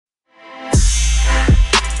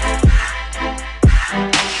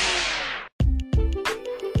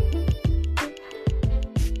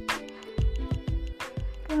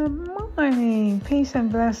peace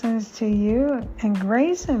and blessings to you, and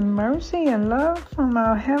grace and mercy and love from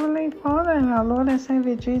our Heavenly Father and our Lord and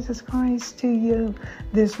Savior Jesus Christ to you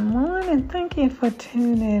this morning. Thank you for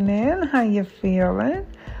tuning in. How you feeling?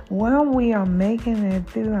 Well, we are making it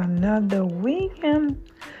through another weekend.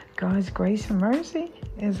 God's grace and mercy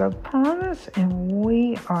is upon us, and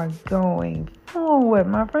we are going forward.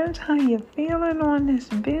 My friends, how you feeling on this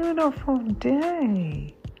beautiful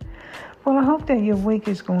day? Well, I hope that your week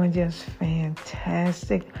is going just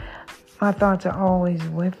fantastic. My thoughts are always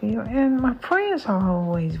with you, and my prayers are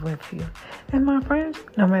always with you. And my friends,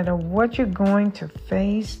 no matter what you're going to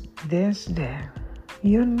face this day,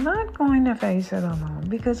 you're not going to face it alone,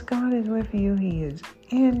 because God is with you. He is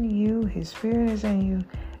in you. His Spirit is in you,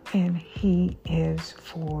 and He is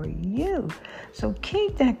for you. So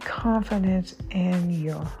keep that confidence in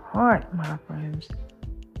your heart, my friends.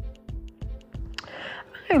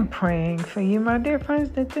 I'm praying for you, my dear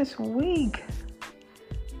friends, that this week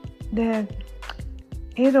that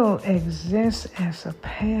it'll exist as a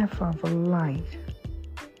path of light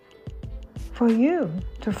for you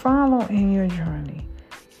to follow in your journey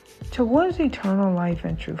towards eternal life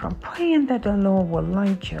and truth. I'm praying that the Lord will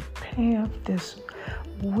light your path this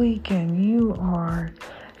week, and you are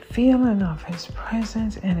feeling of His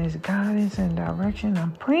presence and His guidance and direction.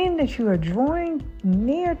 I'm praying that you are drawing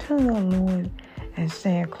near to the Lord and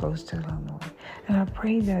stand close to the Lord. And I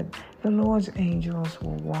pray that the Lord's angels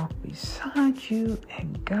will walk beside you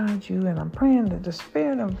and guide you. And I'm praying that the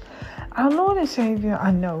Spirit of our Lord and Savior,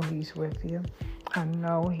 I know He's with you. I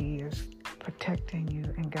know He is protecting you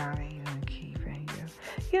and guiding you and keeping you.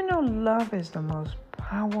 You know, love is the most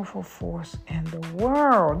powerful force in the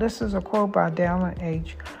world. This is a quote by Dallin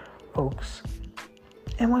H. Oaks.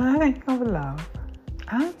 And when I think of love,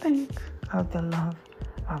 I think of the love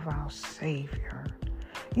of our Savior.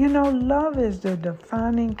 You know, love is the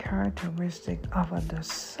defining characteristic of a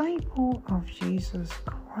disciple of Jesus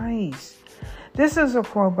Christ. This is a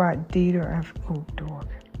quote by Dieter F. Uchtdorf.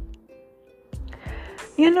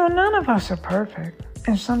 You know, none of us are perfect,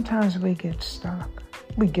 and sometimes we get stuck,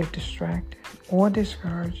 we get distracted or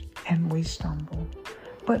discouraged, and we stumble.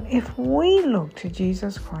 But if we look to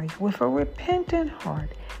Jesus Christ with a repentant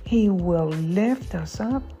heart, He will lift us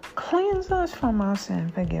up, cleanse us from our sin,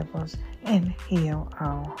 forgive us, and heal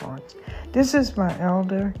our hearts. This is by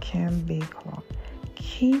Elder Kim B. Clark.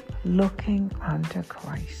 Keep looking unto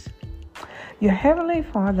Christ. Your Heavenly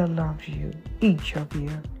Father loves you, each of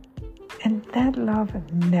you. And that love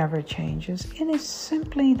never changes. It is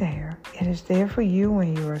simply there. It is there for you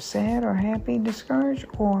when you are sad or happy, discouraged,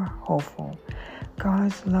 or hopeful.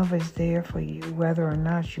 God's love is there for you whether or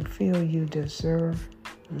not you feel you deserve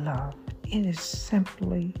love. It is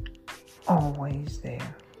simply always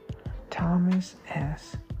there. Thomas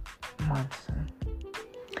S. Monson.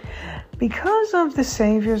 Because of the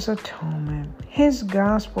Savior's atonement, His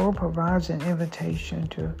gospel provides an invitation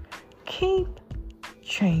to keep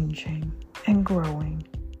changing and growing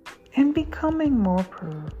and becoming more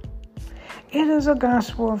pure. It is a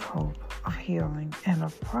gospel of hope, of healing, and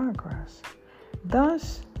of progress.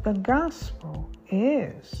 Thus, the gospel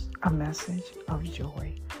is a message of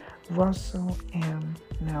joy. Russell M.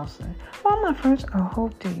 Nelson. Well, my friends, I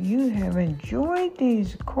hope that you have enjoyed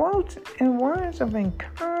these quotes and words of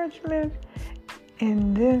encouragement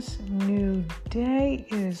in this new day.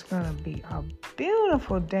 It is going to be a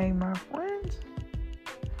beautiful day, my friends.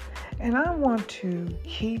 And I want to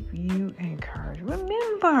keep you encouraged.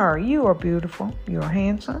 Remember, you are beautiful. You are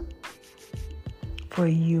handsome. For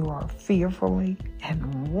you are fearfully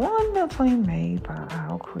and wonderfully made by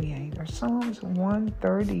our Creator. Psalms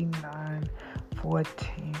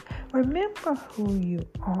 139:14. Remember who you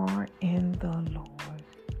are in the Lord.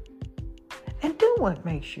 And do what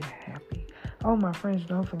makes you happy. Oh, my friends,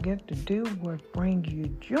 don't forget to do what brings you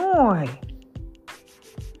joy.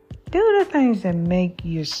 Do the things that make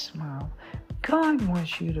you smile. God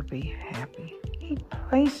wants you to be happy. He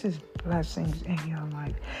places blessings in your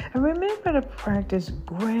life. And remember to practice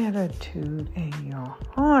gratitude in your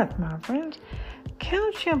heart, my friends.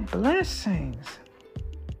 Count your blessings.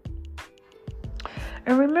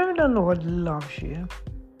 And remember, the Lord loves you.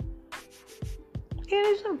 It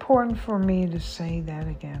is important for me to say that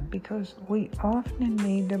again, because we often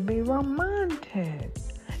need to be reminded.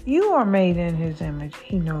 You are made in His image.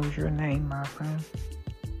 He knows your name, my friend.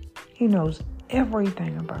 He knows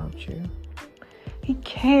everything about you. He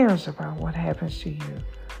cares about what happens to you.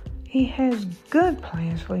 He has good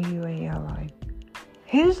plans for you in your life.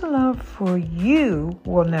 His love for you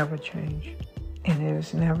will never change, and it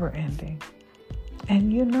is never ending.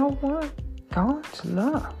 And you know what? God's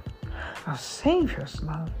love, our Savior's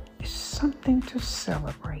love, is something to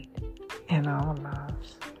celebrate in our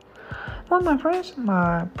lives. Well, my friends,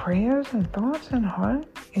 my prayers and thoughts and heart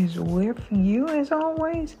is with you as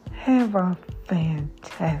always. Have a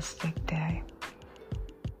fantastic day.